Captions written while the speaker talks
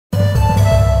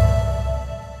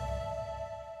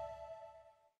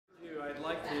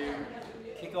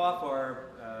off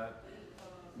our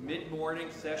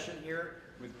mid-morning session here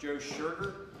with Joe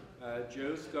Scherger.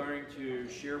 Joe's going to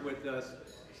share with us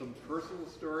some personal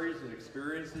stories and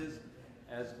experiences,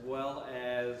 as well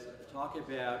as talk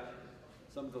about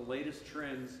some of the latest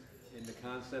trends in the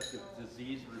concept of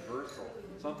disease reversal,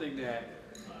 something that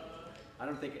I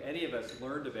don't think any of us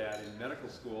learned about in medical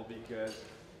school because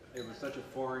it was such a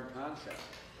foreign concept.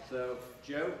 So,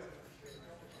 Joe,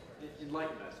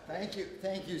 enlighten us. Thank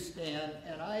you, Stan.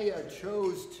 And I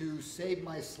chose to save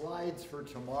my slides for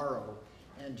tomorrow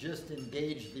and just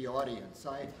engage the audience.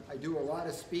 I do a lot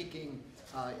of speaking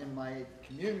in my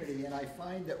community, and I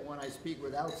find that when I speak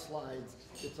without slides,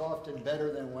 it's often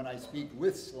better than when I speak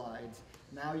with slides.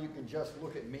 Now you can just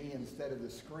look at me instead of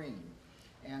the screen.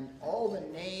 And all the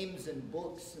names and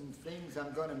books and things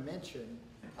I'm going to mention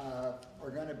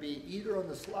are going to be either on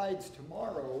the slides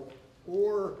tomorrow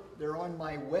or they're on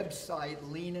my website,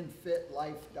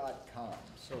 leanandfitlife.com.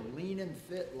 So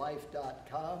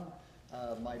leanandfitlife.com.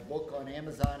 My book on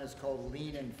Amazon is called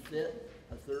Lean and Fit.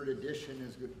 A third edition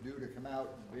is due to come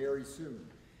out very soon.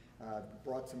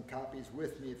 Brought some copies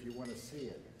with me if you want to see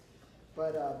it.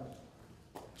 But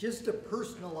just to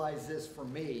personalize this for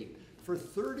me, for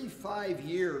 35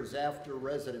 years after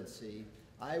residency,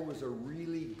 I was a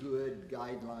really good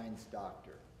guidelines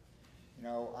doctor. You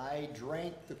know, I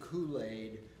drank the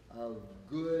Kool-Aid of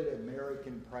good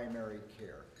American primary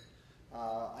care.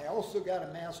 I also got a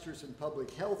master's in public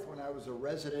health when I was a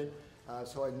resident,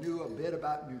 so I knew a bit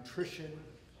about nutrition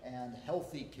and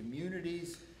healthy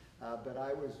communities, but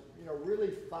I was, you know,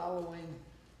 really following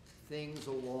things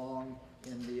along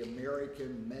in the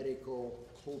American medical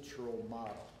cultural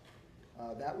model.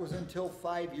 That was until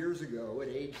 5 years ago, at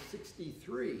age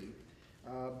 63,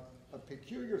 a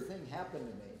peculiar thing happened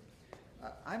to me.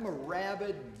 I'm a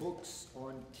rabid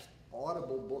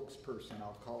audible books person,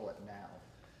 I'll call it now.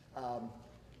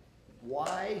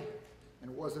 Why? And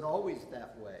it wasn't always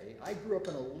that way. I grew up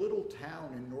in a little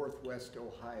town in northwest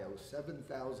Ohio,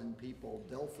 7,000 people,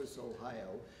 Delphus,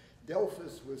 Ohio.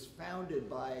 Delphus was founded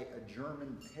by a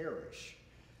German parish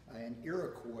in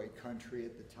Iroquois country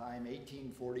at the time,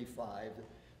 1845.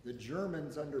 The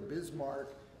Germans under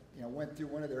Bismarck, you know, went through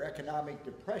one of their economic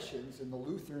depressions, and the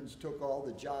Lutherans took all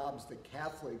the jobs the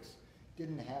Catholics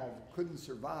couldn't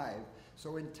survive.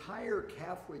 So entire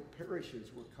Catholic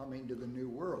parishes were coming to the New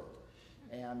World.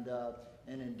 And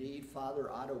indeed,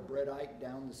 Father Otto Bredike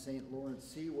down the St. Lawrence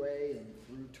Seaway and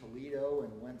through Toledo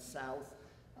and went south,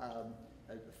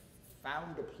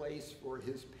 found a place for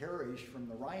his parish from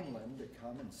the Rhineland to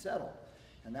come and settle.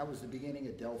 And that was the beginning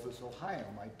of Delphus, Ohio.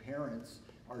 My parents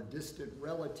are distant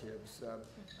relatives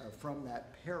from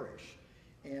that parish.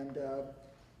 And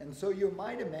so you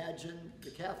might imagine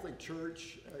the Catholic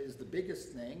Church is the biggest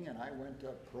thing, and I went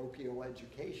to parochial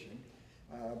education.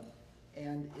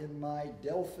 And in my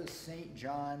Delphus St.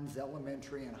 John's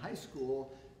Elementary and High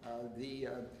School, the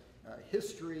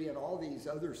history and all these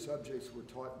other subjects were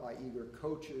taught by either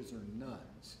coaches or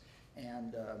nuns.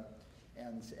 And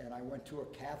I went to a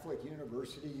Catholic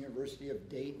university, University of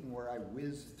Dayton, where I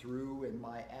whizzed through in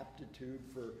my aptitude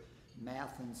for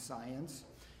math and science.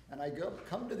 And I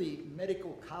come to the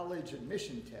medical college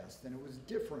admission test, and it was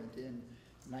different in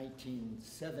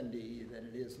 1970 than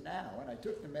it is now. And I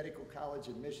took the medical college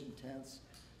admission test,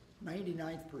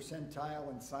 99th percentile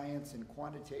in science and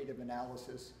quantitative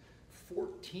analysis,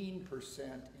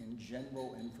 14% in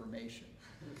general information.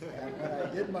 And when I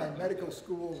did my medical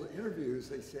school interviews,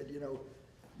 they said, you know,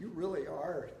 you really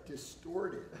are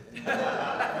distorted.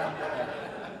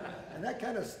 And that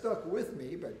kind of stuck with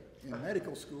me, but in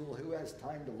medical school, who has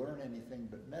time to learn anything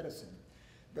but medicine?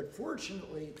 But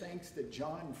fortunately, thanks to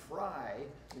John Fry,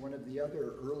 one of the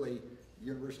other early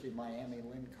University of Miami,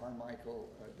 Lynn Carmichael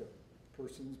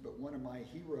persons, but one of my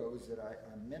heroes that I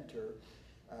mentor,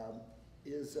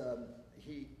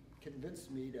 he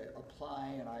convinced me to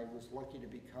apply, and I was lucky to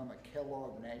become a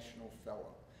Kellogg National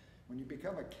Fellow. When you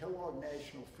become a Kellogg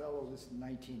National Fellow, this is the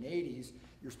 1980s,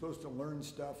 you're supposed to learn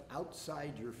stuff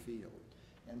outside your field.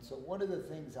 And so one of the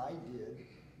things I did,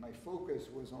 my focus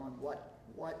was on what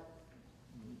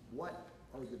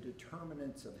are the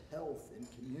determinants of health in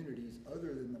communities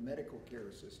other than the medical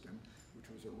care system, which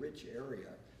was a rich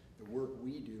area. The work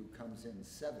we do comes in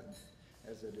 7th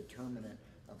as a determinant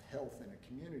of health in a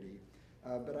community.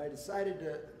 But I decided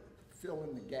to fill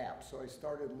in the gap, so I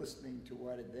started listening to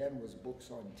what then was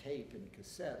books on tape and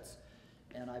cassettes,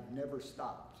 and I've never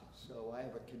stopped. So I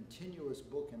have a continuous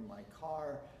book in my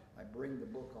car. I bring the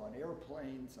book on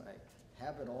airplanes. I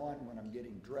have it on when I'm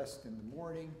getting dressed in the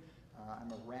morning.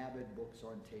 I'm a rabid books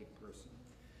on tape person.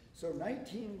 So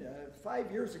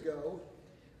 5 years ago,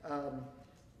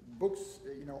 books,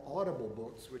 you know, Audible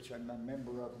books, which I'm a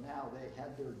member of now, they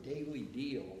had their daily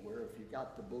deal where if you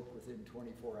got the book within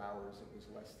 24 hours, it was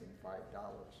less than $5.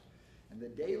 And the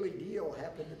daily deal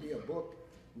happened to be a book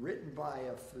written by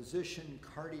a physician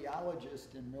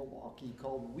cardiologist in Milwaukee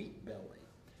called Wheat Belly.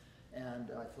 And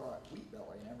I thought, Wheat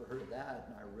Belly, never heard of that.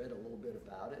 And I read a little bit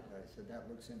about it, and I said, that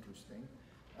looks interesting.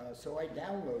 So I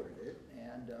downloaded it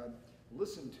and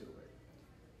listened to it.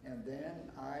 And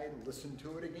then I listened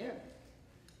to it again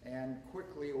and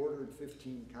quickly ordered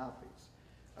 15 copies.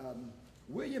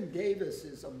 William Davis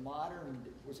is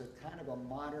was a kind of a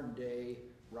modern day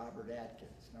Robert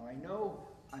Atkins. Now I know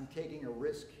I'm taking a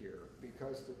risk here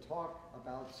because to talk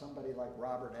about somebody like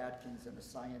Robert Atkins in a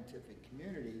scientific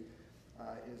community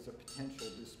is a potential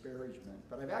disparagement.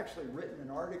 But I've actually written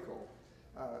an article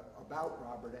about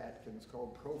Robert Atkins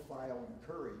called Profile and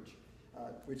Courage,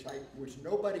 which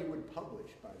nobody would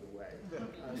publish, by the way.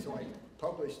 So I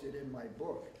published it in my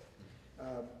book.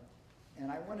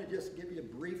 And I want to just give you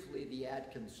briefly the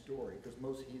Atkins story, because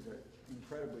he's an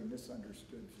incredibly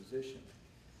misunderstood physician.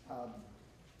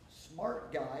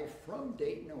 Smart guy from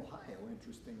Dayton, Ohio,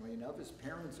 interestingly enough. His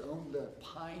parents owned the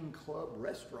Pine Club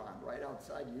restaurant right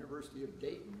outside the University of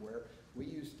Dayton, where we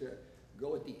used to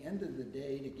go at the end of the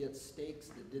day to get steaks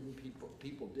that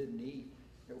people didn't eat,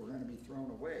 that were going to be thrown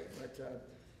away.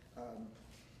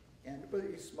 But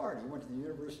he's smart. He went to the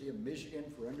University of Michigan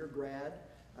for undergrad,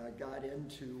 got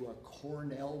into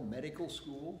Cornell Medical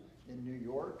School in New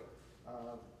York,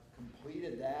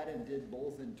 completed that and did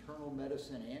both internal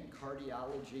medicine and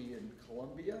cardiology in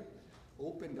Columbia,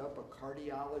 opened up a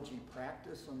cardiology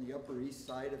practice on the Upper East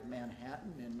Side of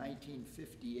Manhattan in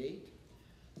 1958.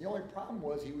 The only problem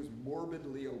was he was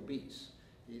morbidly obese.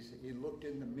 He looked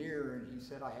in the mirror and he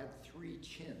said, I have 3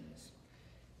 chins.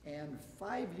 And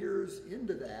 5 years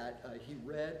into that, he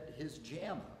read his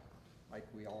JAMA, like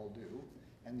we all do.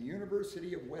 And the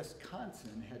University of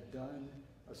Wisconsin had done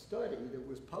a study that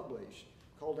was published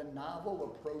called A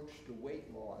Novel Approach to Weight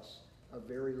Loss, a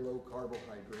Very Low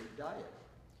Carbohydrate Diet.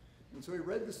 And so he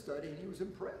read the study and he was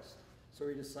impressed. So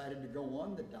he decided to go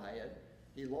on the diet.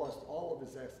 He lost all of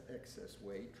his excess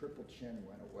weight, triple chin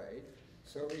went away.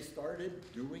 So he started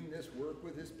doing this work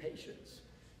with his patients.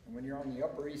 And when you're on the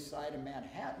Upper East Side of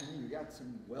Manhattan, you got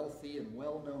some wealthy and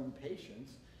well-known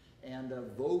patients. And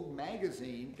Vogue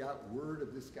magazine got word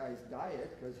of this guy's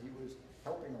diet because he was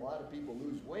helping a lot of people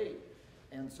lose weight.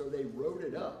 And so they wrote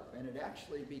it up, and it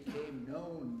actually became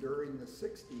known during the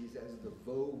 60s as the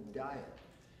Vogue diet.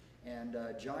 And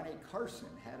Johnny Carson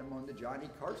had him on the Johnny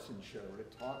Carson show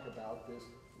to talk about this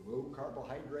low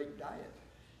carbohydrate diet.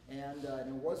 And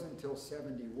it wasn't until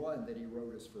 '71 that he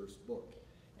wrote his first book.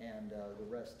 And the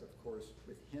rest, of course,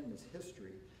 with him is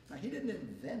history. Now, he didn't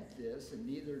invent this, and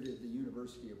neither did the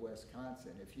University of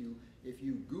Wisconsin. If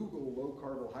you Google low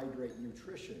carbohydrate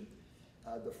nutrition,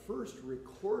 the first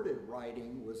recorded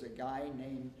writing was a guy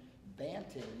named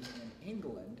Banting in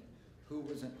England who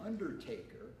was an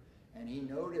undertaker, and he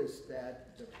noticed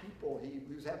that the people,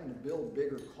 he was having to build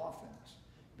bigger coffins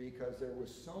because there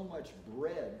was so much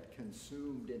bread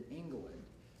consumed in England.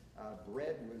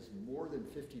 Bread was more than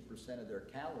 50% of their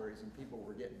calories, and people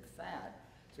were getting fat,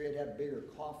 so he had to have bigger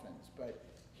coffins. But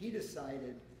he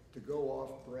decided to go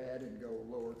off bread and go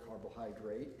lower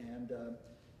carbohydrate, and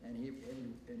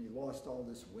he lost all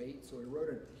this weight. So he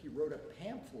wrote a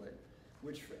pamphlet,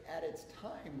 which at its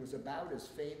time was about as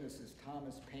famous as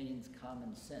Thomas Paine's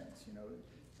Common Sense. You know,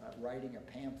 writing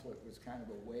a pamphlet was kind of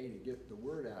a way to get the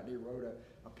word out. He wrote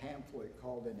a pamphlet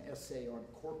called An Essay on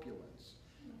Corpulence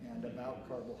and about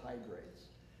carbohydrates.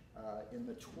 In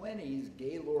the 20s,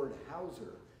 Gaylord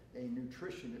Hauser, a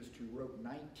nutritionist who wrote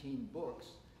 19 books,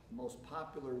 the most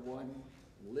popular one,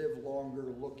 Live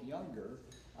Longer, Look Younger,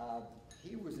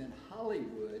 he was in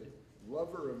Hollywood,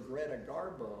 lover of Greta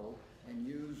Garbo, and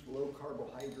used low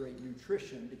carbohydrate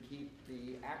nutrition to keep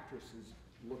the actresses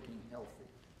looking healthy.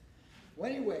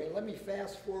 Well, anyway, let me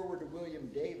fast forward to William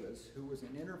Davis, who was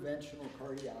an interventional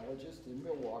cardiologist in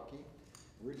Milwaukee,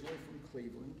 originally from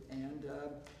Cleveland, and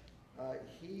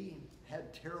he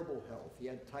had terrible health. He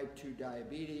had type 2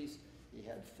 diabetes, he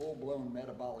had full-blown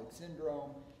metabolic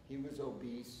syndrome, he was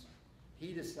obese.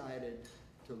 He decided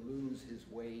to lose his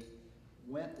weight,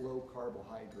 went low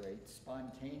carbohydrate,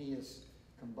 spontaneous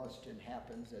combustion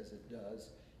happens as it does,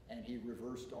 and he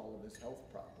reversed all of his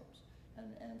health problems.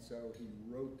 And so he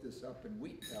wrote this up in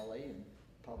Wheat Belly and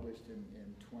published in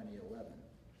 2011.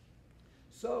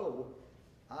 So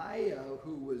I,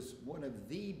 who was one of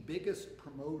the biggest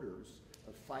promoters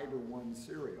of Fiber One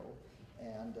cereal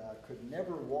and could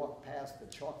never walk past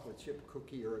a chocolate chip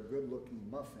cookie or a good-looking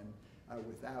muffin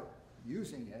without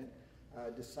using it,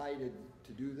 decided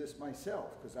to do this myself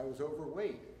because I was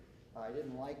overweight. I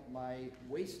didn't like my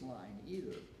waistline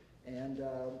either, and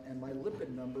my lipid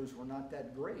numbers were not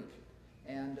that great.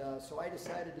 And so I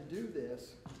decided to do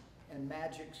this, and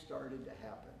magic started to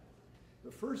happen.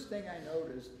 The first thing I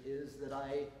noticed is that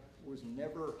I was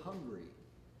never hungry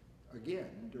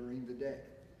again during the day.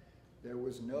 There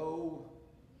was no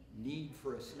need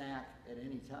for a snack at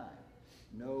any time,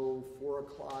 no 4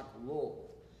 o'clock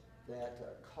lull.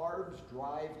 That carbs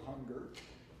drive hunger,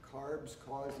 carbs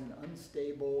cause an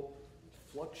unstable,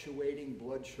 fluctuating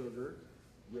blood sugar,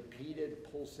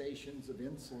 repeated pulsations of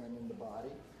insulin in the body,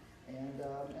 and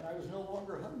I was no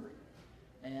longer hungry.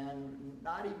 And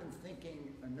not even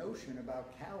thinking a notion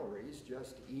about calories,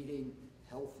 just eating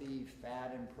healthy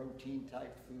fat and protein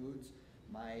type foods.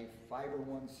 My Fiber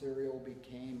One cereal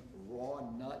became raw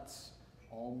nuts,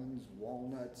 almonds,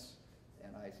 walnuts,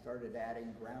 and I started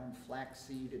adding ground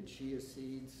flaxseed and chia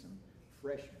seeds, some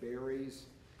fresh berries,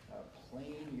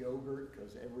 plain yogurt,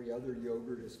 because every other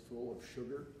yogurt is full of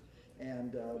sugar,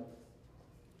 and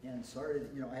started,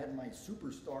 I had my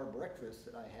superstar breakfast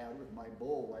that I had with my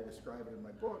bowl. I describe it in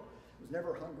my book. I was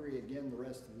never hungry again the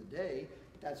rest of the day,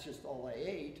 but that's just all I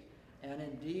ate. And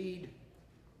indeed,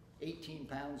 18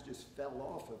 pounds just fell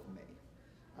off of me.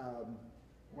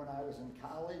 When I was in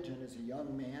college and as a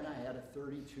young man, I had a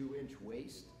 32-inch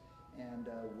waist and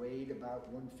weighed about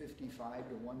 155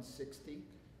 to 160.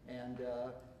 And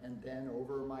then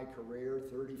over my career,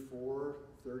 34,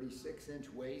 36-inch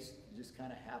waist, just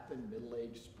kind of happened,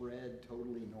 middle-age spread,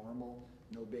 totally normal,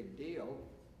 no big deal.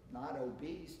 Not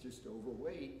obese, just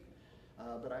overweight.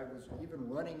 But I was even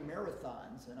running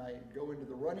marathons, and I'd go into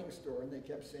the running store and they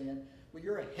kept saying, well,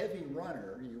 you're a heavy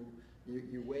runner,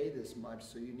 you weigh this much,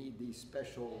 so you need these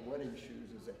special running shoes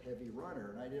as a heavy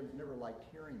runner, and I never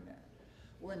liked hearing that.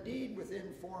 Well, indeed,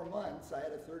 within 4 months, I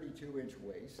had a 32-inch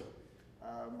waist.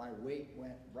 My weight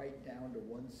went right down to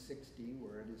 160,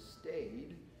 where it has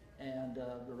stayed, and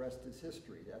the rest is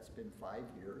history. That's been 5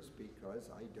 years because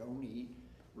I don't eat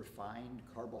refined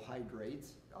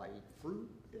carbohydrates. I eat fruit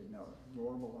in a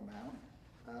normal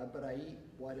amount, but I eat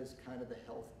what is kind of the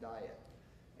health diet.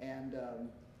 And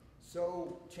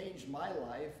so changed my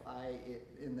life.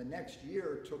 In the next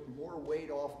year, took more weight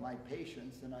off my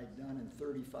patients than I'd done in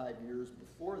 35 years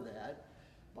before that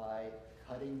by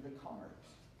cutting the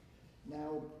carbs.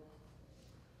 Now,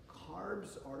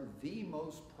 carbs are the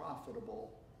most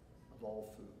profitable of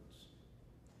all foods.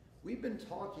 We've been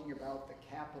talking about the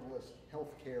capitalist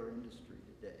healthcare industry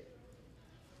today.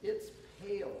 It's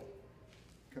pale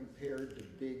compared to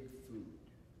big food.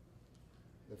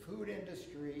 The food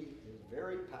industry is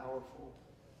very powerful,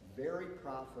 very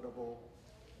profitable,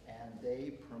 and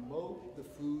they promote the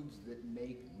foods that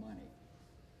make money.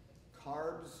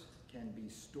 Carbs can be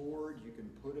stored. You can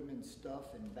put them in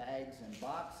stuff in bags and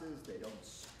boxes. They don't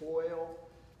spoil.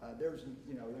 There's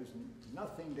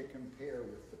nothing to compare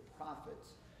with the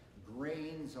profits.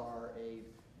 Grains are a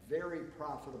very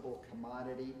profitable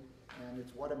commodity, and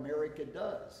it's what America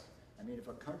does. I mean, if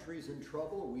a country's in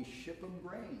trouble, we ship them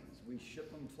grains. We ship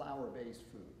them flour-based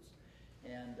foods.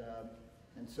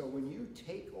 And so when you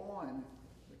take on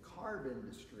the carb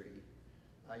industry,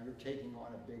 you're taking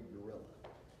on a big gorilla.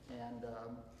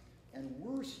 And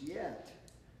worse yet,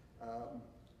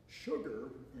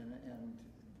 sugar, and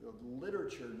the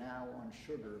literature now on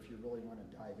sugar, if you really want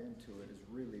to dive into it, is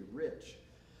really rich.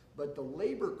 But the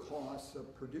labor costs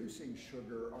of producing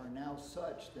sugar are now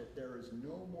such that there is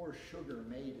no more sugar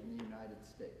made in the United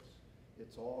States.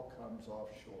 It all comes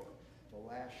offshore. The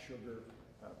last sugar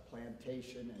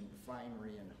plantation and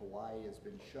refinery in Hawaii has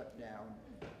been shut down.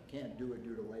 Can't do it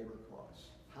due to labor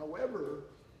costs. However,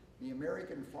 the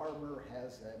American farmer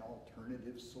has an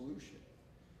alternative solution.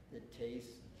 It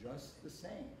tastes just the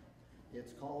same.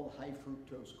 It's called high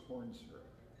fructose corn syrup.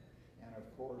 And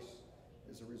of course,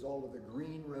 as a result of the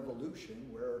Green Revolution,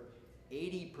 where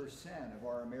 80% of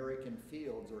our American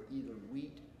fields are either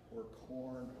wheat or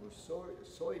corn or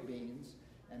soybeans,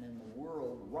 and in the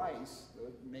world, rice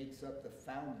makes up the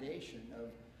foundation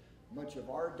of much of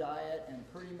our diet and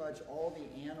pretty much all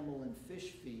the animal and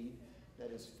fish feed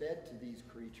that is fed to these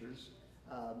creatures.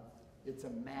 It's a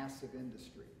massive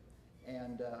industry.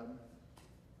 And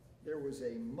there was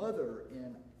a mother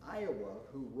in Iowa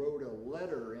who wrote a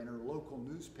letter in her local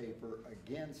newspaper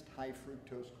against high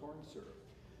fructose corn syrup.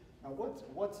 Now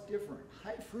what's different?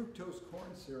 High fructose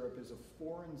corn syrup is a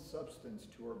foreign substance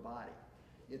to our body.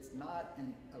 It's not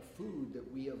a food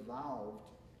that we evolved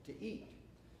to eat.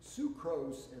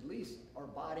 Sucrose, at least our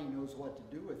body knows what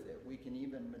to do with it. We can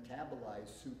even metabolize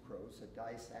sucrose, a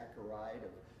disaccharide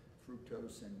of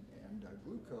fructose and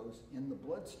glucose, in the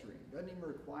bloodstream. Doesn't even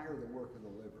require the work of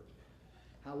the liver.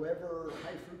 However,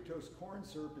 high fructose corn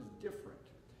syrup is different.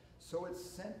 So it's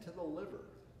sent to the liver.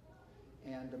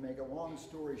 And to make a long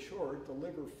story short, the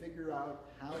liver figured out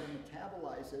how to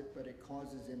metabolize it, but it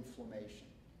causes inflammation.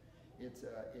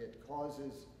 It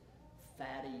causes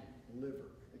fatty liver.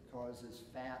 It causes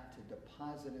fat to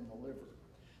deposit in the liver.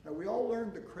 Now, we all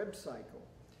learned the Krebs cycle.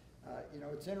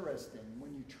 It's interesting.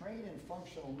 When you train in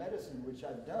functional medicine, which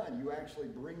I've done, you actually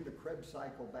bring the Krebs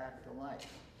cycle back to life.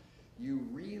 You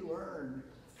relearn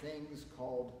things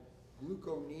called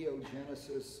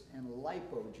gluconeogenesis and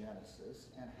lipogenesis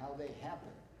and how they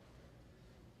happen.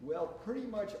 Well, pretty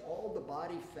much all the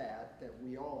body fat that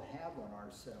we all have on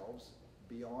ourselves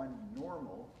beyond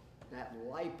normal, that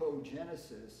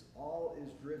lipogenesis, all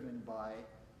is driven by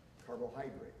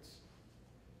carbohydrates.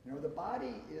 The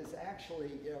body is actually,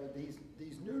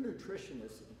 these new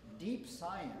nutritionists, deep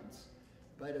science,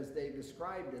 but as they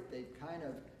described it, they've kind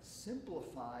of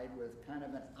simplified with kind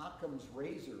of an Occam's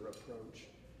razor approach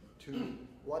to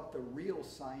what the real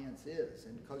science is.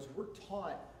 And because we're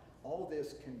taught all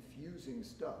this confusing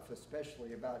stuff,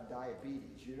 especially about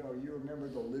diabetes. You remember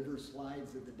the liver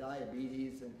slides of the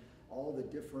diabetes and all the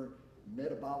different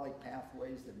metabolic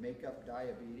pathways that make up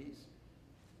diabetes.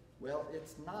 Well,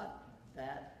 it's not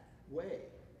that way.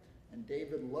 And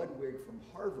David Ludwig from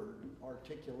Harvard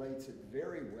articulates it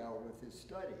very well with his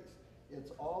studies.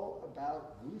 It's all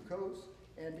about glucose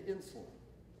and insulin.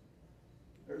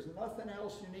 There's nothing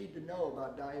else you need to know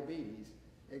about diabetes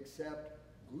except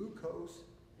glucose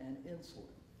and insulin.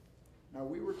 Now,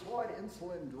 we were taught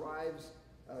insulin drives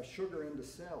sugar into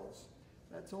cells.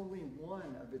 That's only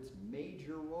one of its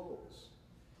major roles.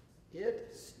 It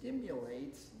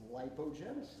stimulates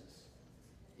lipogenesis.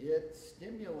 It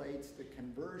stimulates the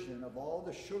conversion of all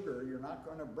the sugar you're not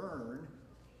going to burn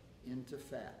into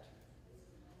fat.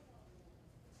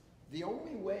 The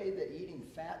only way that eating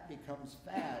fat becomes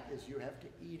fat is you have to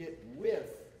eat it with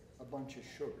a bunch of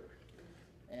sugar.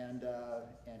 And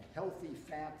healthy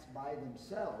fats by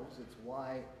themselves, it's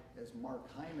why, as Mark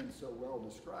Hyman so well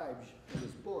describes in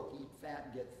his book, Eat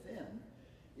Fat, Get Thin,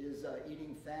 is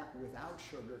eating fat without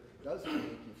sugar doesn't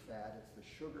make you fat, it's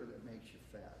the sugar that makes you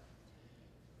fat.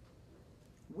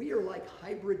 We are like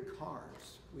hybrid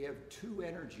cars. We have two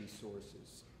energy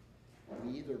sources.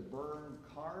 We either burn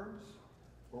carbs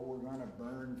or we're going to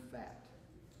burn fat.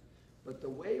 But the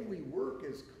way we work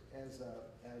as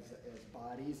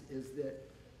bodies is that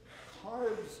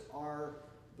carbs are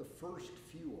the first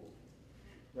fuel.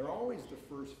 They're always the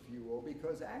first fuel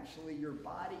because actually your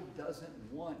body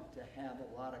doesn't want to have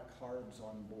a lot of carbs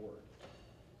on board.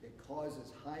 It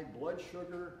causes high blood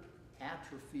sugar,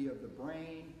 atrophy of the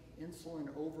brain, insulin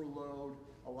overload,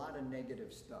 a lot of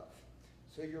negative stuff.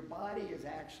 So your body is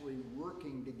actually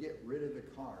working to get rid of the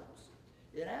carbs.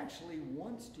 It actually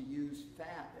wants to use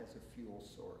fat as a fuel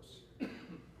source.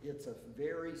 It's a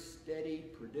very steady,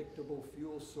 predictable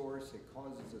fuel source. It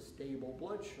causes a stable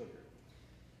blood sugar.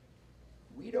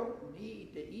 We don't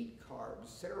need to eat carbs.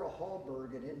 Sarah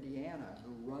Hallberg in Indiana,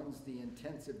 who runs the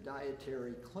intensive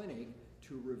dietary clinic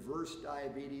to reverse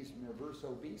diabetes and reverse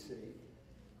obesity,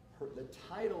 the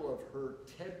title of her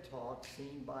TED Talk,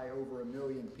 seen by over 1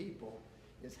 million people,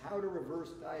 is How to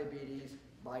Reverse Diabetes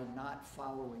by Not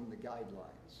Following the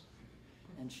Guidelines.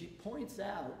 And she points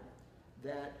out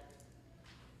that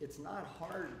it's not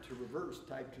hard to reverse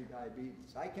type 2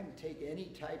 diabetes. I can take any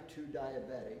type 2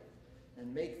 diabetic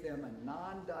and make them a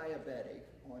non-diabetic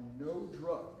on no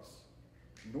drugs,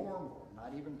 normal,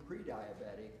 not even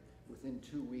pre-diabetic, within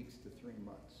 2 weeks to 3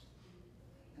 months.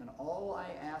 And all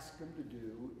I ask them to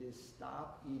do is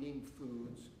stop eating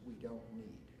foods we don't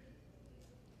need.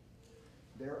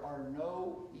 There are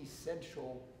no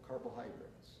essential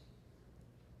carbohydrates.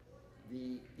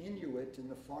 The Inuit in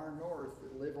the far north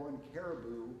that live on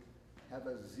caribou have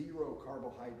a 0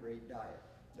 carbohydrate diet.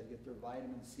 They get their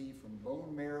vitamin C from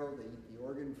bone marrow, they eat the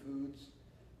organ foods,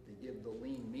 they give the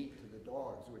lean meat to the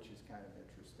dogs, which is kind of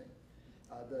interesting.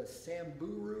 The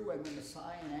Samburu and the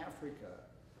Maasai in Africa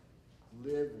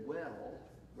live well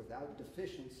without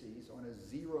deficiencies on a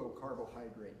 0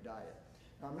 carbohydrate diet.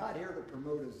 Now, I'm not here to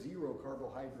promote a 0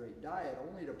 carbohydrate diet,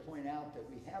 only to point out that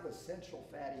we have essential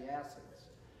fatty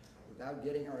acids. Without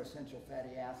getting our essential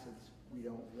fatty acids, we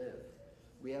don't live.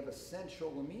 We have essential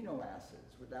amino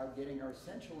acids. Without getting our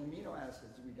essential amino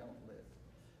acids, we don't live.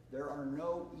 There are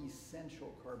no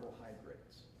essential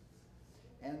carbohydrates.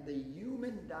 And the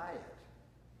human diet,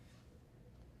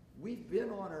 we've been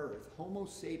on Earth, Homo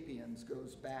sapiens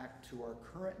goes back to our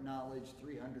current knowledge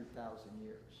 300,000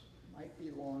 years. Might be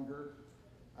longer,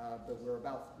 but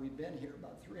we've been here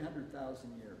about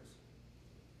 300,000 years.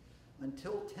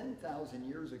 Until 10,000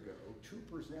 years ago,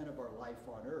 2% of our life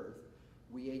on Earth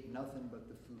we ate nothing but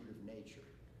the food of nature.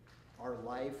 Our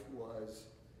life was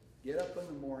get up in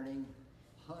the morning,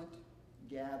 hunt,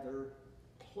 gather,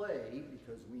 play,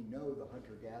 because we know the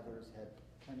hunter-gatherers had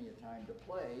plenty of time to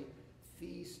play,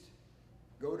 feast,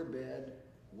 go to bed,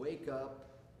 wake up,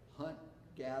 hunt,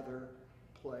 gather,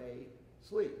 play,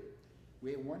 sleep.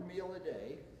 We ate one meal a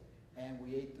day, and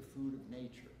we ate the food of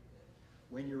nature.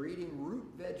 When you're eating root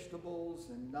vegetables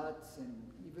and nuts and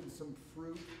even some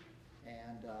fruit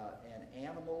and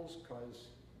animals, because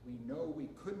we know we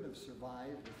couldn't have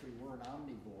survived if we weren't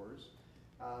omnivores,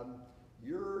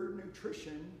 your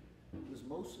nutrition was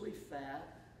mostly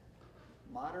fat,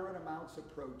 moderate amounts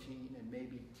of protein, and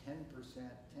maybe 10%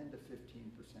 to 15%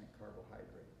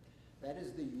 carbohydrate. That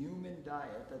is the human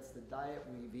diet. That's the diet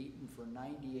we've eaten for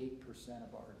 98%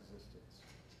 of our existence.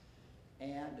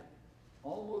 And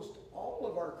almost all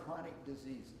of our chronic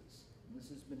diseases, and this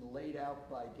has been laid out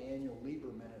by Daniel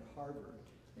Lieberman at Harvard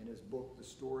in his book, The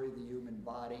Story of the Human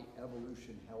Body,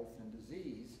 Evolution, Health, and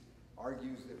Disease,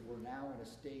 argues that we're now in a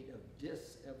state of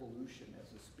dis-evolution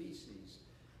as a species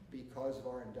because of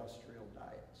our industrial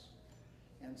diets.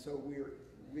 And so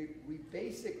we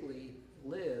basically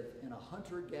live in a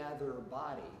hunter-gatherer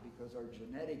body because our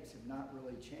genetics have not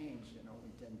really changed in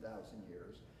only 10,000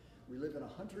 years. We live in a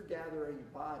hunter-gathering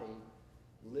body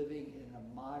living in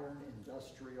a modern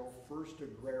industrial, first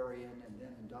agrarian and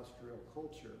then industrial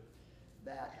culture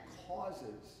that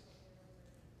causes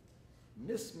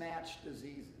mismatched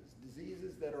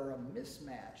diseases that are a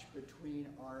mismatch between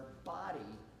our body,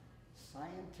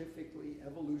 scientifically,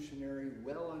 evolutionary,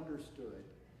 well understood,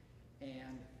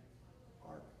 and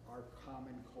our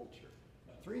common culture.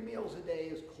 3 meals a day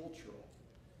is cultural.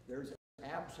 There's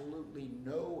absolutely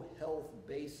no health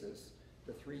basis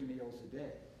to 3 meals a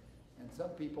day. And some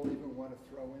people even want to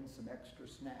throw in some extra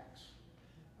snacks.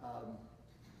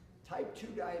 Type 2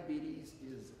 diabetes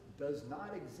does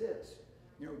not exist.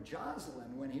 You know,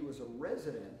 Joslin, when he was a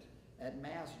resident at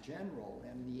Mass General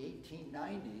in the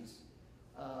 1890s,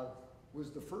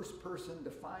 was the first person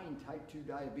to find type 2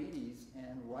 diabetes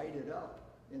and write it up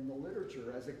in the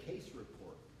literature as a case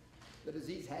report. The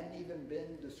disease hadn't even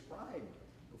been described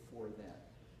before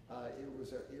then. It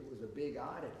was a big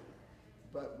oddity.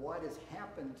 But what has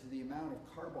happened to the amount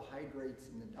of carbohydrates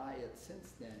in the diet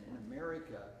since then in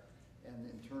America and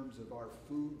in terms of our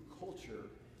food culture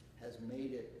has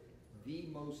made it the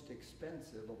most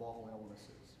expensive of all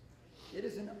illnesses. It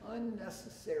is an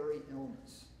unnecessary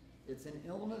illness. It's an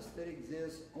illness that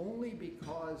exists only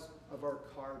because of our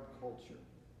carb culture.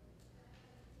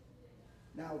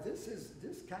 Now this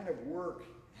kind of work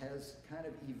has kind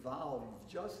of evolved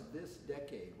just this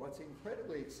decade. What's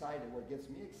incredibly exciting, what gets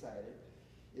me excited,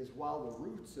 is while the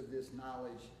roots of this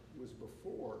knowledge was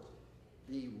before,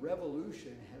 the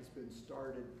revolution has been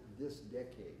started this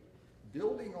decade.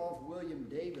 Building off William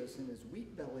Davis in his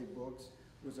Wheat Belly books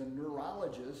was a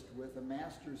neurologist with a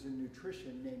master's in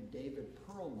nutrition named David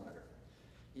Perlmutter.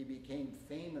 He became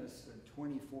famous in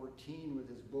 2014 with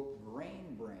his book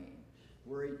Grain Brain,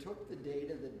 where he took the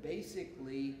data that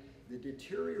basically the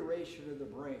deterioration of the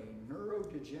brain,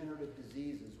 neurodegenerative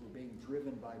diseases were being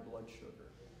driven by blood sugar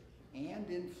and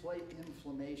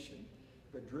inflammation,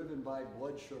 but driven by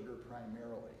blood sugar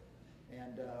primarily.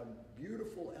 And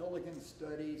beautiful, elegant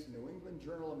studies, New England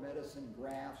Journal of Medicine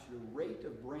graphs, your rate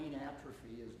of brain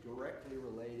atrophy is directly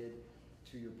related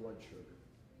to your blood sugar.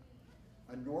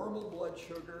 A normal blood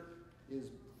sugar is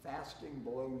fasting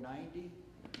below 90,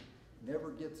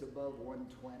 never gets above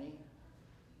 120.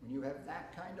 When you have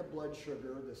that kind of blood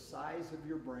sugar, the size of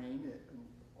your brain,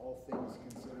 all things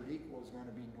considered equal, is going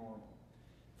to be normal.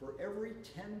 For every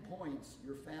 10 points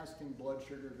your fasting blood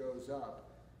sugar goes up,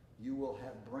 you will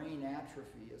have brain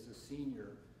atrophy as a senior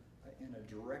in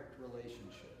a direct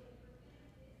relationship.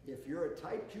 If you're a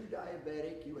type 2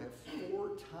 diabetic, you have 4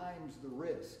 times the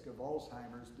risk of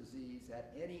Alzheimer's disease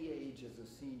at any age as a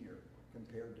senior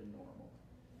compared to normal.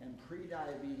 And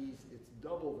pre-diabetes, it's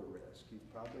double the risk.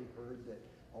 You've probably heard that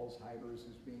Alzheimer's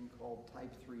is being called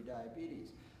type 3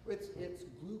 diabetes. It's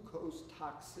glucose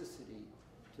toxicity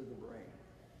to the brain.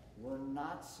 We're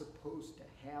not supposed to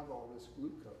have all this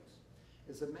glucose.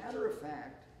 As a matter of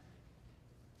fact,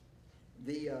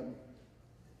 the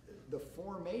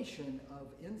formation of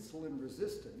insulin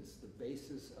resistance, the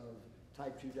basis of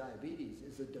type 2 diabetes,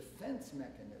 is a defense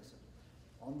mechanism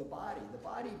on the body. The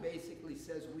body basically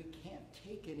says we can't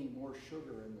take any more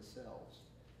sugar in the cells.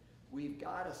 We've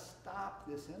got to stop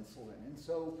this insulin. And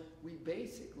so we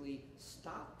basically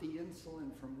stop the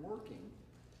insulin from working.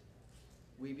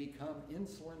 We become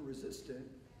insulin resistant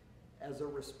as a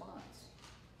response.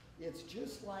 It's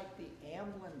just like the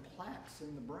amylin plaques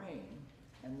in the brain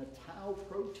And the tau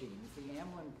proteins, the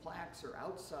amylin plaques are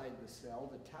outside the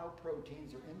cell, the tau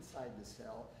proteins are inside the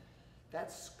cell.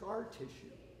 That's scar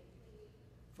tissue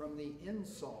from the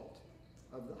insult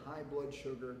of the high blood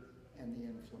sugar and the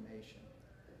inflammation.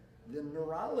 The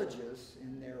neurologists,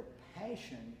 in their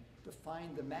passion to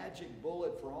find the magic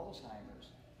bullet for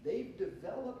Alzheimer's, they've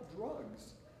developed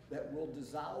drugs that will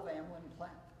dissolve amylin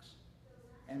plaques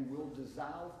and will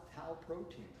dissolve tau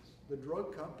proteins. The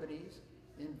drug companies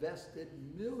invested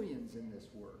millions in this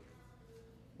work.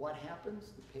 What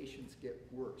happens? The patients get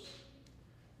worse.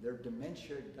 Their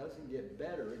dementia doesn't get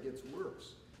better, it gets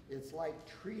worse. It's like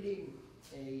treating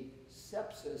a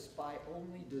sepsis by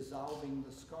only dissolving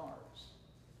the scars.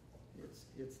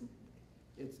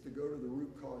 It's to go to the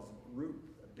root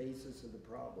basis of the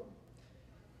problem.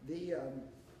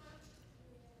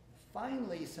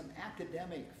 Finally, some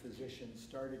academic physicians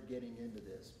started getting into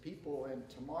this. People, and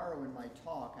tomorrow in my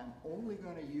talk, I'm only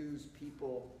going to use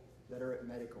people that are at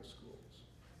medical schools.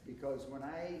 Because when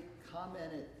I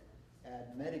comment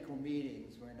at medical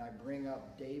meetings, when I bring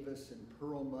up Davis and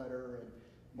Perlmutter and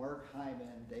Mark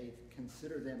Hyman, they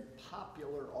consider them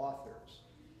popular authors.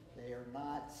 They are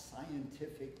not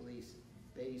scientifically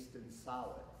based and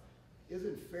solid.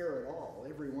 Isn't fair at all.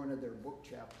 Every one of their book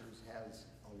chapters has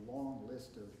a long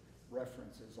list of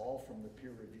references, all from the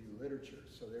peer-reviewed literature.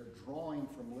 So they're drawing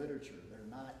from literature. They're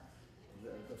not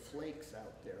the flakes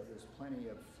out there. There's plenty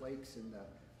of flakes in the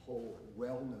whole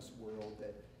wellness world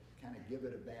that kind of give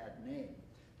it a bad name.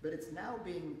 But it's now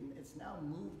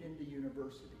moved into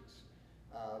universities.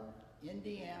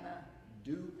 Indiana,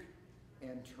 Duke,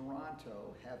 and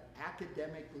Toronto have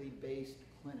academically based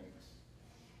clinics,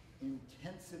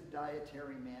 intensive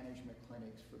dietary management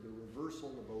clinics for the reversal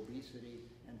of obesity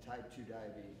and type 2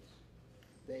 diabetes.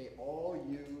 They all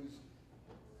use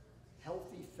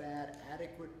healthy fat,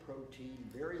 adequate protein,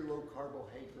 very low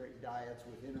carbohydrate diets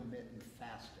with intermittent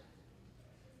fasting.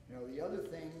 You know, the other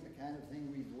thing, the kind of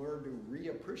thing we've learned to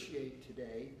reappreciate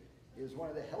today is one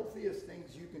of the healthiest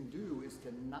things you can do is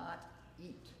to not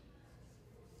eat.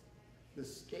 The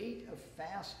state of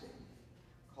fasting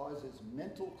causes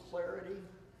mental clarity.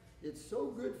 It's so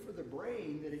good for the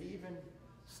brain that it even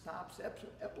stops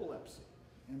epilepsy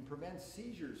and prevents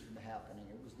seizures from happening.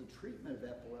 It was the treatment of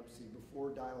epilepsy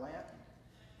before Dilantin.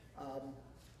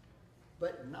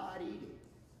 But not eating.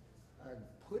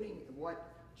 Putting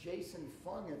what Jason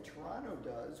Fung at Toronto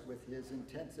does with his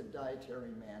intensive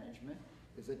dietary management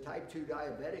is a type 2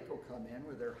 diabetic will come in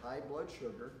with their high blood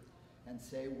sugar and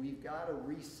say, we've got to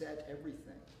reset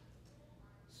everything.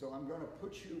 So I'm going to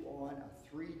put you on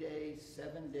a 3-day,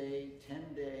 7-day,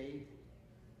 10-day,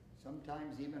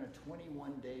 sometimes even a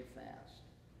 21-day fast.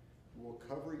 We'll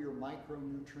cover your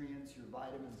micronutrients, your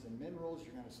vitamins and minerals.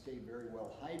 You're going to stay very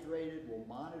well hydrated. We'll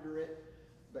monitor it,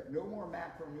 but no more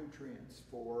macronutrients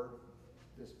for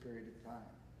this period of time.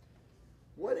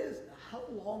 How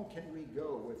long can we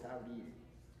go without eating?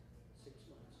 6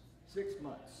 months. 6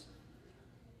 months.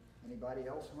 Anybody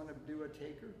else want to do a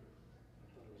taker? I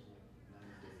thought it was like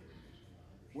 9 days.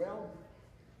 Well,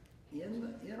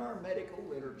 in our medical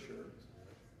literature,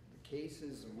 the case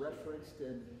is referenced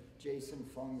in Jason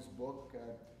Fung's book,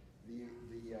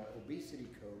 the Obesity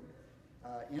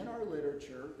Code. In our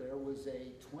literature, there was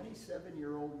a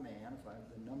 27-year-old man, if I have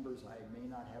the numbers I may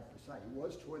not have precise, he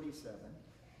was 27,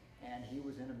 and he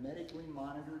was in a medically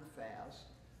monitored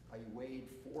fast. He weighed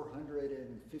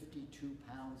 452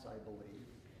 pounds, I believe,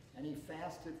 and he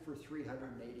fasted for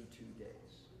 382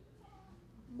 days,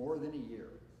 more than a year.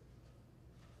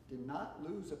 Did not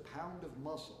lose a pound of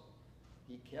muscle.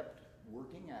 He kept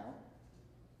working out,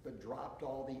 but dropped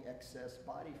all the excess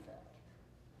body fat.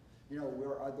 You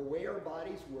know, the way our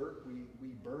bodies work, we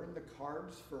burn the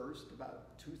carbs first.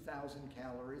 About 2,000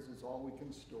 calories is all we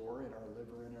can store in our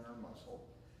liver and in our muscle,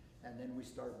 and then we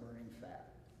start burning fat.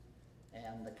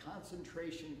 And the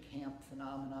concentration camp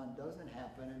phenomenon doesn't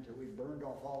happen until we burned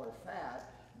off all our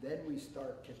fat, then we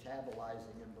start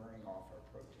catabolizing and burning off our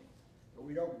protein. But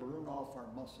we don't burn off our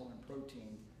muscle and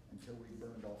protein until we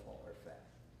burned off all our fat.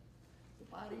 The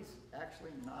body's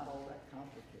actually not all that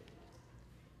complicated.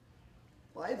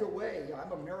 By the way,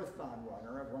 I'm a marathon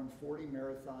runner. I've run 40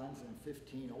 marathons and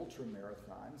 15 ultra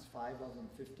marathons, 5 of them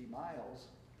 50 miles.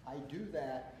 I do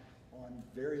that on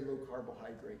very low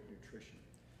carbohydrate nutrition.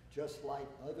 Just like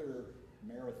other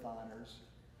marathoners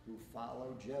who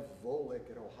follow Jeff Volek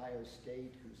at Ohio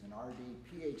State, who's an RD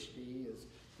PhD, has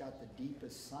got the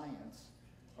deepest science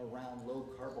around low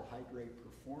carbohydrate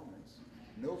performance.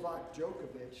 Novak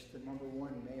Djokovic, the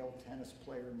 #1 male tennis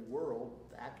player in the world,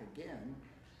 back again,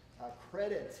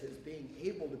 credits his being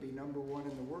able to be #1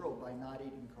 in the world by not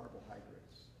eating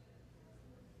carbohydrates.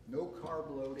 No carb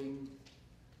loading,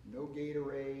 no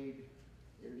Gatorade.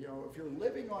 You know, if you're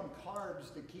living on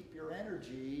carbs to keep your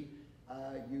energy,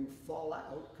 you fall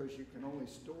out because you can only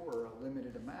store a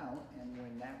limited amount, and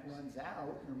when that runs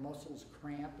out, your muscles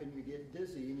cramp and you get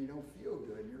dizzy and you don't feel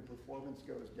good and your performance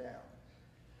goes down.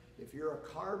 If you're a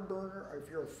carb burner or if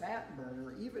you're a fat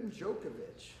burner, even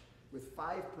Djokovic with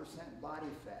 5% body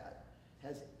fat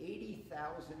has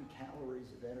 80,000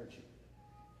 calories of energy,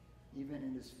 even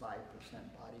in his 5%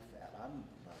 body fat. I'm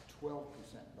about 12%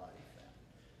 body fat.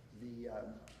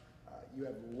 You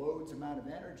have loads amount of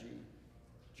energy.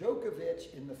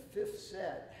 Djokovic in the 5th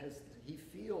set he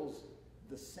feels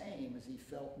the same as he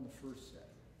felt in the 1st set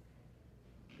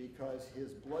because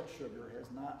his blood sugar has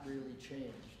not really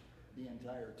changed the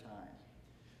entire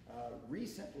time.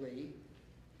 Recently,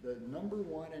 the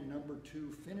 #1 and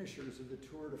 #2 finishers of the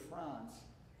Tour de France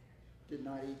did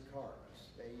not eat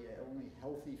carbs. They ate only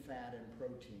healthy fat and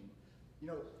protein. You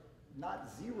know, not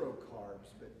zero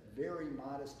carbs, but very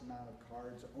modest amount of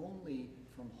carbs, only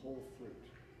from whole fruit.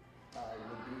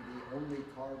 Would be the only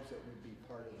carbs that would be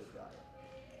part of the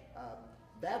diet.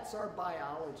 That's our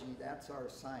biology, that's our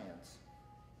science.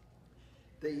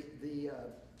 The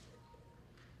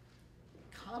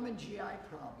common GI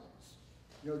problems.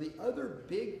 You know, the other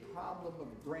big problem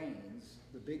of grains,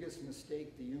 the biggest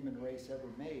mistake the human race ever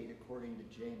made, according to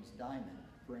James Diamond,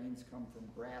 grains come from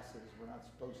grasses. We're not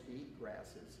supposed to eat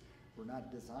grasses. We're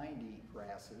not designed to eat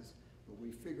grasses, but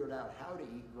we figured out how to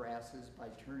eat grasses by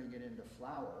turning it into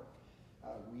flour.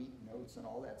 Wheat, and oats, and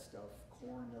all that stuff,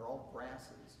 corn, they're all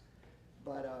grasses.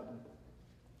 But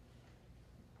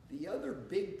the other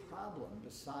big problem,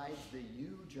 besides the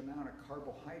huge amount of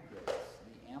carbohydrates,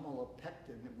 the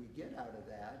amylopectin that we get out of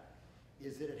that,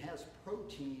 is that it has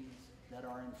proteins that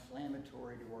are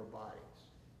inflammatory to our bodies.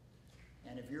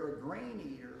 And if you're a grain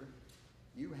eater,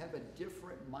 you have a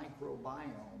different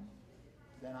microbiome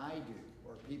than I do,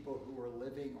 or people who are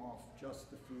living off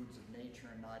just the foods of nature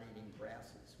and not eating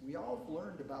grasses. We all have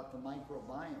learned about the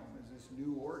microbiome as this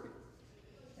new organ.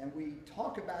 And we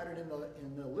talk about it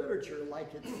in the literature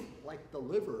like it's like the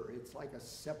liver, it's like a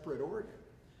separate organ.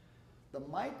 The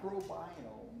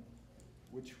microbiome,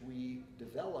 which we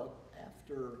develop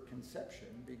after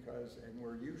conception, and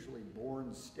we're usually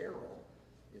born sterile,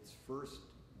 it first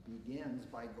begins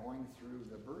by going through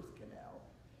the birth canal,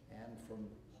 and from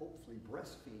hopefully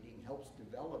breastfeeding helps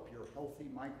develop your healthy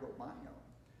microbiome.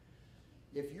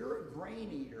 If you're a grain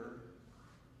eater,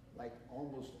 like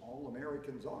almost all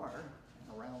Americans are,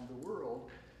 and around the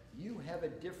world, you have a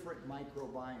different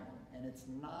microbiome, and it's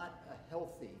not a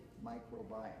healthy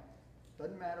microbiome.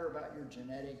 Doesn't matter about your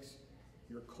genetics,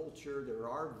 your culture, there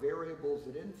are variables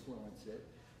that influence it,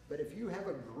 but if you have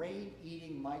a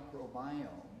grain-eating microbiome,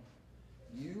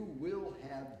 you will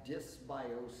have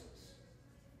dysbiosis.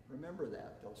 Remember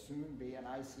that. There'll soon be an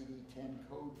ICD-10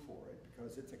 code for it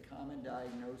because it's a common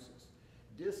diagnosis.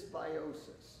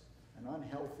 Dysbiosis, an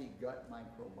unhealthy gut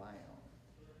microbiome.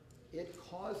 It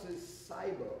causes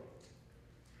SIBO.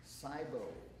 SIBO,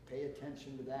 pay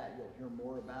attention to that, you'll hear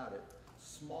more about it.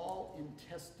 Small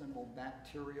intestinal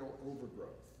bacterial overgrowth.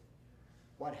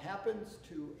 What happens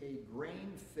to a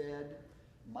grain-fed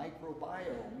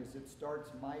microbiome is it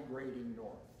starts migrating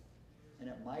north, and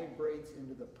it migrates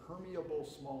into the permeable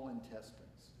small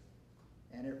intestines,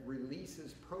 and it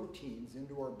releases proteins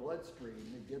into our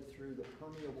bloodstream that get through the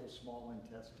permeable small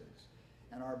intestines.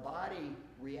 And our body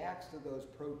reacts to those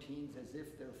proteins as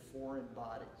if they're foreign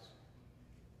bodies.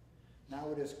 Now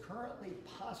it is currently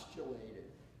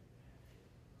postulated,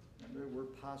 remember we're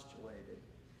postulated,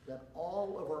 that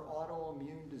all of our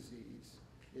autoimmune disease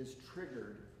is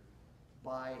triggered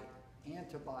by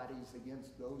antibodies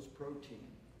against those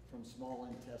proteins from small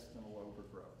intestinal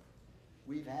overgrowth.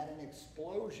 We've had an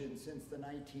explosion since the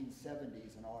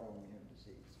 1970s in autoimmune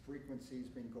disease. Frequency's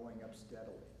been going up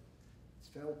steadily. It's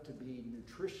felt to be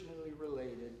nutritionally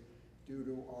related due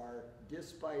to our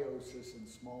dysbiosis and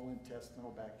small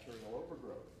intestinal bacterial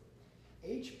overgrowth.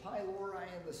 H. pylori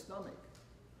in the stomach,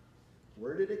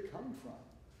 where did it come from?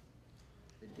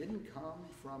 It didn't come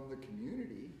from the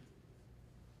community.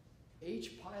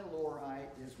 H. pylori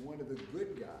is one of the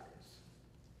good guys.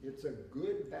 It's a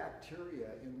good bacteria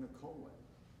in the colon,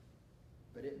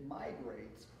 but it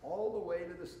migrates all the way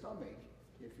to the stomach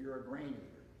if you're a grain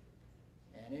eater.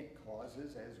 And it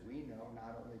causes, as we know,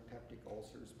 not only peptic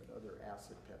ulcers, but other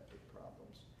acid peptic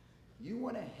problems. You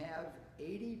want to have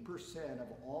 80% of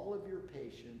all of your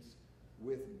patients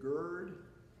with GERD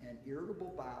and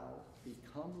irritable bowel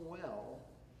become well,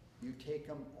 you take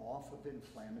them off of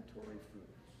inflammatory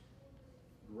foods.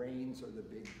 Grains are the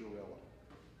big gorilla.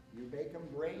 You make them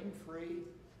grain-free,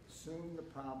 soon the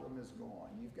problem is gone.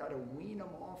 You've got to wean them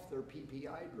off their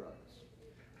PPI drugs.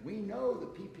 We know the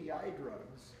PPI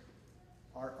drugs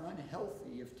are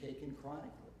unhealthy if taken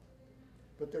chronically.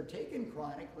 But they're taken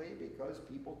chronically because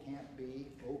people can't be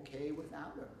okay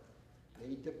without them.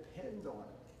 They depend on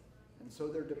it. And so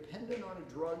they're dependent on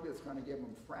a drug that's going to give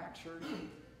them fractures,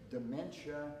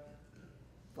 dementia,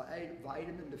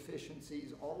 vitamin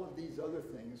deficiencies, all of these other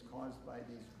things caused by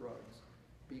these drugs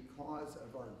because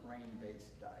of our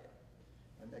grain-based diet.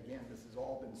 And again, this has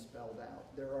all been spelled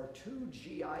out. There are 2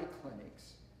 GI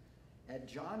clinics. At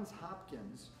Johns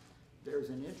Hopkins, there's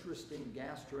an interesting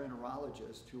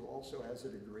gastroenterologist who also has a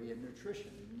degree in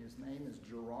nutrition. And his name is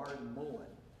Gerard Mullen.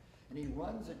 And he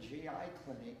runs a GI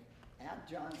clinic at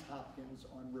Johns Hopkins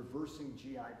on reversing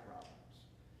GI problems.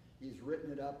 He's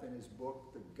written it up in his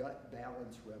book, The Gut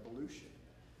Balance Revolution,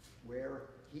 where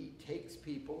he takes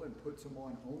people and puts them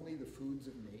on only the foods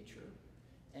of nature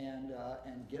and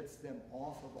gets them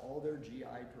off of all their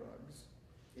GI drugs.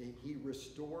 He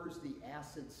restores the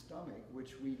acid stomach,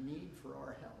 which we need for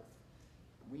our health.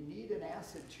 We need an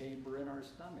acid chamber in our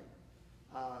stomach.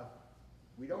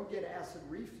 We don't get acid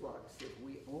reflux if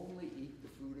we only eat the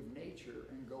food of nature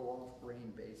and go off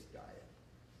grain-based diet.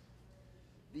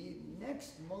 The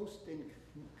next most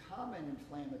common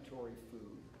inflammatory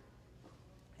food,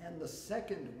 and the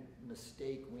second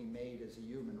mistake we made as a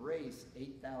human race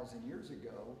 8,000 years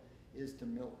ago, is to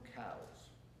milk cows.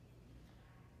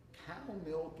 Cow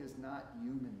milk is not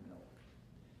human milk,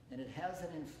 and it has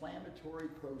an inflammatory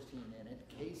protein in it,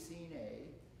 casein A,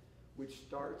 which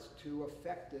starts to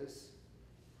affect us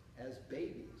as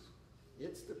babies.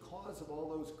 It's the cause of all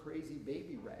those crazy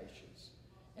baby rashes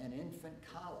and infant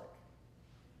colic.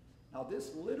 Now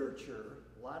this literature,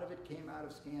 a lot of it came out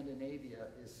of Scandinavia,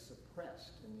 is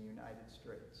suppressed in the United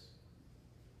States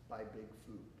by big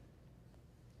food.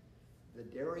 The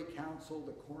Dairy Council,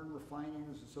 the Corn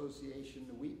Refiners Association,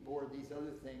 the Wheat Board, these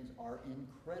other things are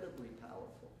incredibly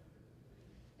powerful.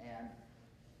 And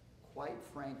quite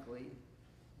frankly,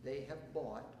 they have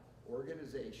bought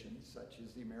organizations such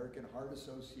as the American Heart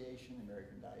Association,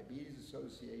 American Diabetes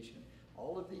Association,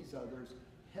 all of these others,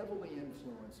 heavily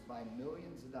influenced by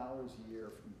millions of dollars a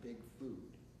year from big food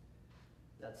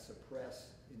that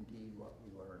suppress indeed what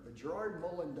we learn. But Gerard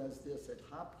Mullen does this at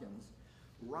Hopkins.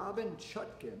 Robin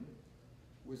Chutkin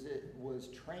was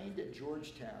trained at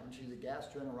Georgetown. She's a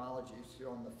gastroenterologist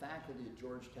on the faculty at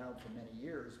Georgetown for many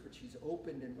years, but she's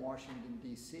opened in Washington,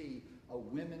 D.C., a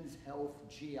women's health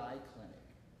GI clinic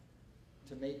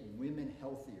to make women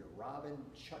healthier. Robin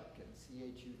Chutkin,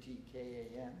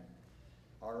 C-H-U-T-K-A-N,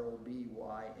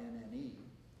 R-O-B-Y-N-N-E.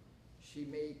 She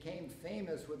became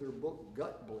famous with her book,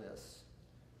 Gut Bliss.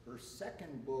 Her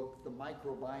second book, The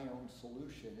Microbiome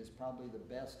Solution, is probably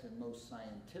the best and most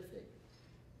scientific,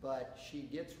 but she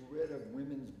gets rid of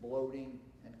women's bloating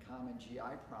and common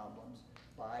GI problems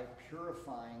by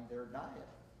purifying their diet,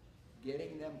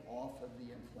 getting them off of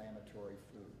the inflammatory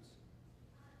foods.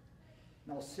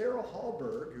 Now, Sarah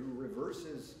Hallberg, who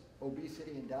reverses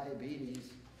obesity and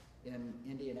diabetes in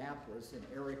Indianapolis, and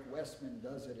Eric Westman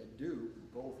does it at Duke,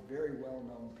 both very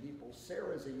well-known people.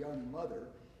 Sarah's a young mother,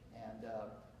 and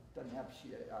doesn't have,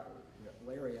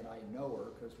 Larry and I know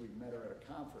her because we've met her at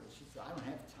a conference. She said, I don't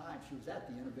have time. She was at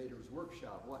the Innovators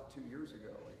Workshop, 2 years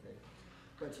ago, I think.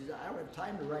 But she said, I don't have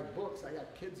time to write books. I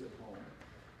got kids at home.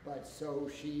 But so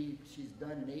she's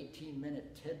done an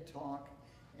 18-minute TED Talk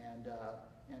and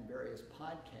various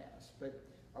podcasts. But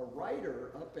a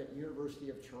writer up at University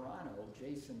of Toronto,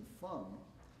 Jason Fung,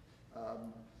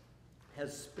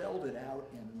 has spelled it out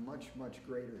in much, much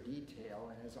greater detail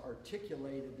and has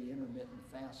articulated the intermittent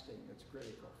fasting that's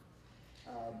critical.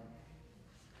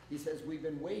 He says, we've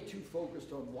been way too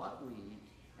focused on what we eat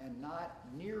and not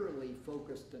nearly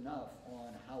focused enough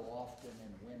on how often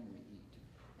and when we eat.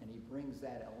 And he brings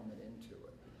that element into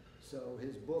it. So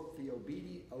his book, The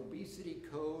Obesity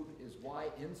Code, is why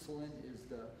insulin is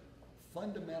the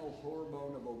fundamental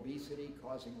hormone of obesity,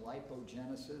 causing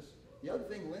lipogenesis. The other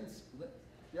thing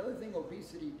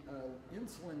obesity,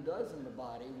 insulin does in the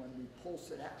body when we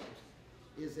pulse it out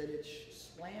is that it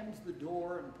slams the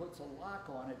door and puts a lock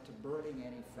on it to burning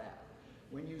any fat.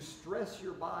 When you stress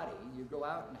your body, you go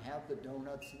out and have the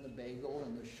donuts and the bagel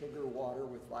and the sugar water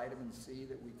with vitamin C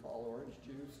that we call orange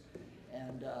juice,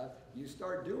 and you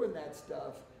start doing that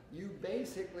stuff, you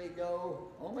basically go,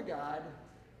 oh my God,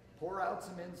 pour out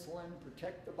some insulin,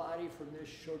 protect the body from this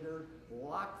sugar,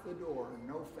 lock the door,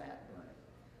 no fat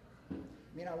burning.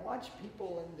 I mean, I watch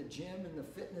people in the gym and the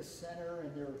fitness center,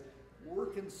 and they're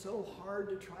working so hard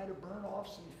to try to burn off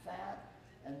some fat,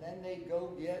 and then they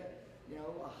go get,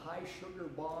 a high sugar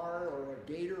bar or a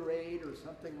Gatorade or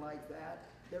something like that.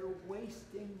 They're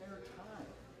wasting their time.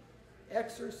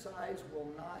 Exercise will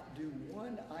not do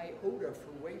one iota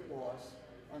for weight loss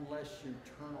unless you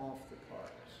turn off the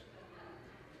carbs,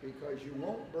 because you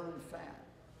won't burn fat.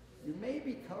 You may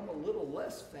become a little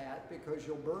less fat because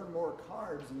you'll burn more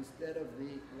carbs instead of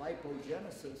the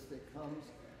lipogenesis that comes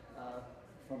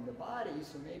from the body,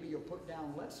 so maybe you'll put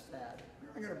down less fat.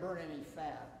 You're not going to burn any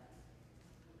fat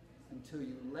until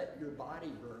you let your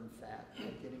body burn fat by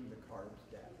getting the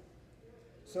carbs down.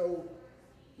 So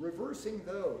reversing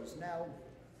those. Now,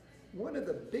 one of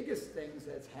the biggest things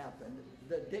that's happened,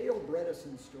 the Dale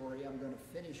Bredesen story I'm going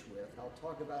to finish with, I'll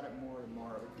talk about it more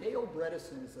tomorrow. Dale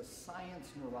Bredesen is a science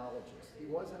neurologist. He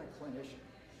wasn't a clinician.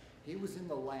 He was in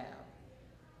the lab,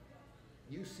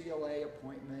 UCLA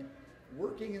appointment,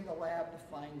 working in the lab to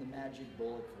find the magic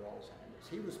bullet for Alzheimer's.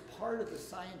 He was part of the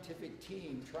scientific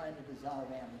team trying to dissolve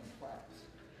amylin plaques.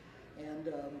 And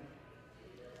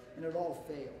it all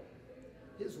failed.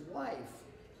 His wife,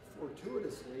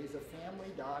 fortuitously, is a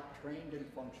family doc trained in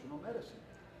functional medicine.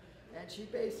 And she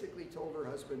basically told her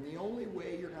husband, the only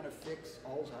way you're going to fix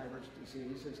Alzheimer's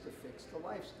disease is to fix the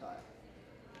lifestyle.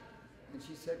 And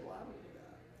she said, well,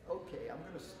 okay, I'm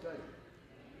going to study.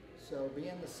 So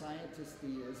being the scientist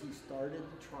he is, he started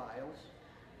the trials,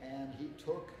 and he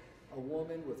took a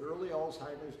woman with early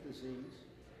Alzheimer's disease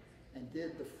and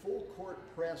did the full court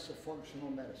press of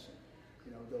functional medicine.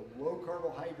 You know, the low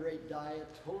carbohydrate diet,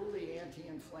 totally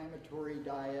anti-inflammatory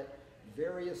diet,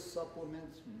 various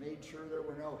supplements, made sure there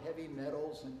were no heavy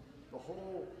metals, and the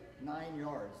whole 9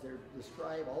 yards. They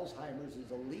describe Alzheimer's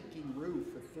as a leaking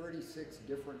roof with 36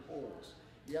 different holes.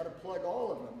 You got to plug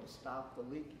all of them to stop the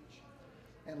leakage.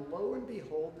 And lo and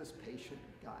behold, this patient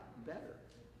got better.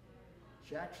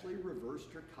 She actually reversed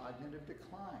her cognitive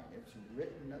decline. It's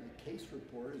written, the case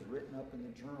report is written up in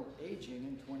the journal Aging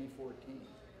in 2014.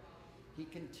 He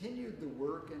continued the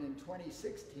work, and in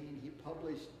 2016, he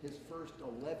published his first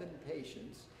 11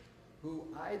 patients who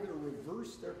either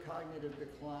reversed their cognitive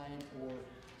decline or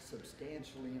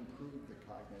substantially improved the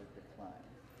cognitive decline.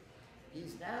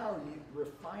 He's now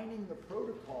refining the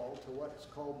protocol to what's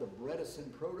called the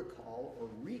Bredesen protocol, or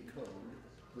RECODE,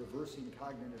 reversing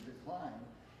cognitive decline,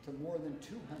 to more than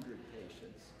 200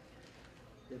 patients.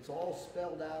 It's all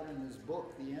spelled out in his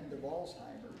book, The End of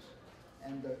Alzheimer's,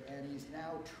 and he's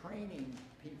now training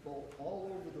people all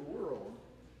over the world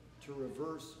to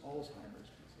reverse Alzheimer's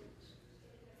disease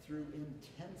through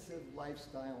intensive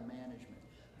lifestyle management.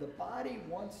 The body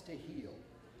wants to heal.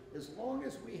 As long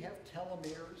as we have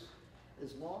telomeres,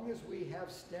 as long as we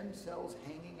have stem cells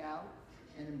hanging out,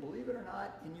 and believe it or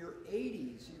not, in your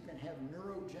 80s you can have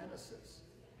neurogenesis.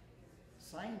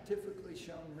 Scientifically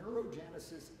shown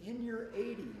neurogenesis in your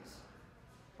 80s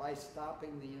by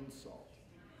stopping the insult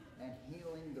and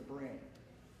healing the brain.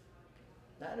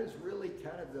 That is really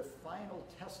kind of the final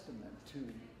testament to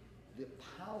the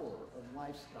power of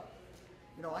lifestyle.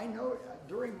 You know, I know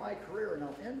during my career, and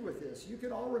I'll end with this, you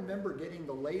can all remember getting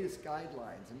the latest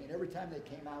guidelines. I mean, every time they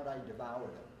came out, I devoured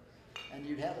them. And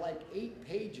you'd have like 8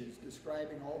 pages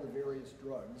describing all the various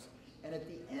drugs. And at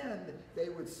the end, they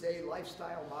would say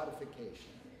lifestyle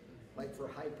modification, like for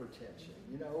hypertension,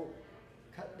 you know,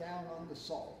 cut down on the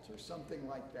salt or something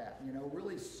like that, you know,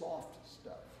 really soft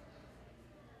stuff.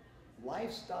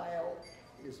 Lifestyle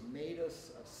has made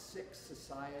us a sick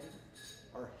society.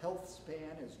 Our health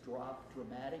span has dropped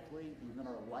dramatically. Even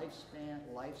our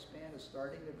lifespan is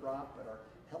starting to drop, but our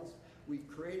health, we've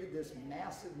created this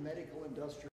massive medical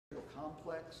industrial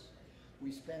complex.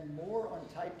 We spend more on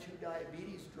type 2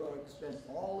 diabetes drugs than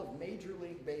all of Major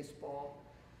League Baseball,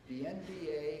 the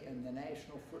NBA, and the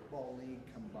National Football League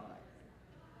combined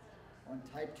on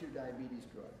type 2 diabetes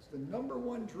drugs. The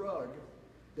 #1 drug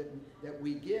that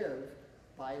we give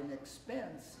by an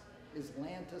expense is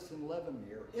Lantus and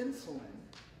Levemir, insulin,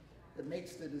 that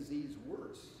makes the disease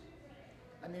worse.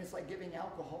 I mean, it's like giving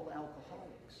alcohol to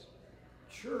alcoholics.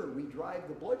 Sure, we drive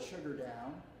the blood sugar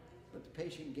down, but the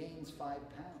patient gains 5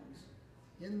 pounds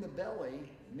in the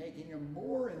belly, making them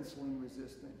more insulin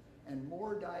resistant and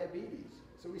more diabetes.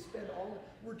 So we spend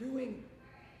we're doing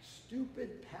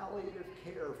stupid palliative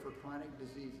care for chronic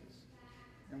diseases,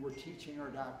 and we're teaching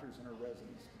our doctors and our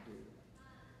residents to do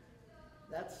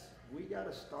that. We got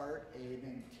to start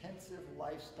an intensive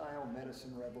lifestyle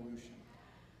medicine revolution.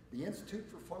 The Institute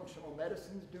for Functional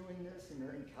Medicine is doing this,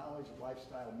 American College of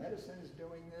Lifestyle Medicine is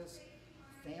doing this.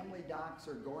 Family docs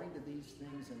are going to these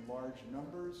things in large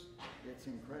numbers. It's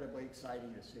incredibly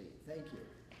exciting to see. Thank you.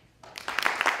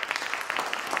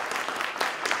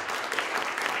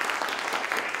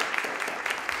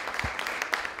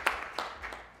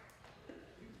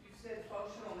 You said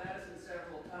functional medicine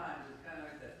several times. It's kind of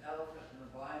like the elephant in the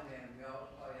blind man. We all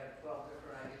probably have 12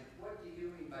 different ideas. What do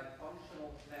you mean by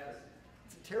functional medicine?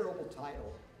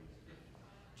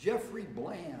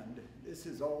 Bland, this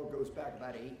is all goes back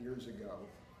about 8 years ago,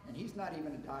 and he's not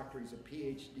even a doctor, he's a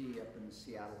PhD up in the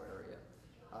Seattle area.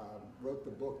 Wrote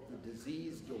the book, The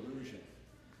Disease Delusion.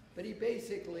 But he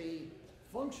basically,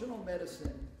 functional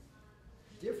medicine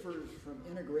differs from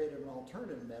integrative and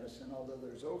alternative medicine, although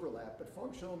there's overlap, but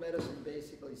functional medicine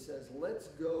basically says, let's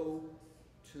go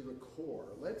to the core.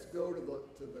 Let's go to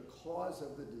the cause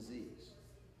of the disease.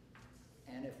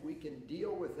 And if we can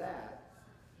deal with that,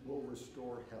 we'll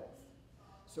restore health.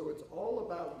 So it's all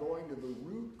about going to the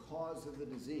root cause of the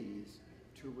disease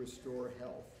to restore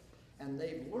health. And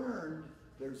they've learned,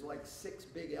 there's like 6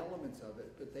 big elements of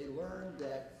it, but they learned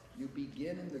that you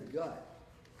begin in the gut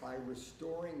by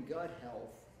restoring gut health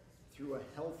through a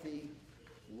healthy,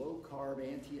 low-carb,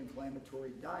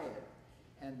 anti-inflammatory diet.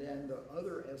 And then the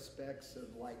other aspects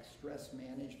of like stress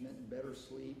management and better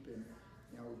sleep and,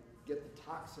 you know, get the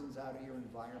toxins out of your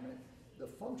environment. The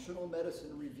functional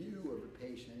medicine review of a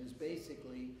patient is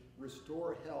basically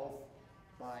restore health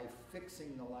by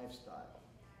fixing the lifestyle.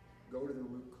 Go to the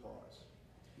root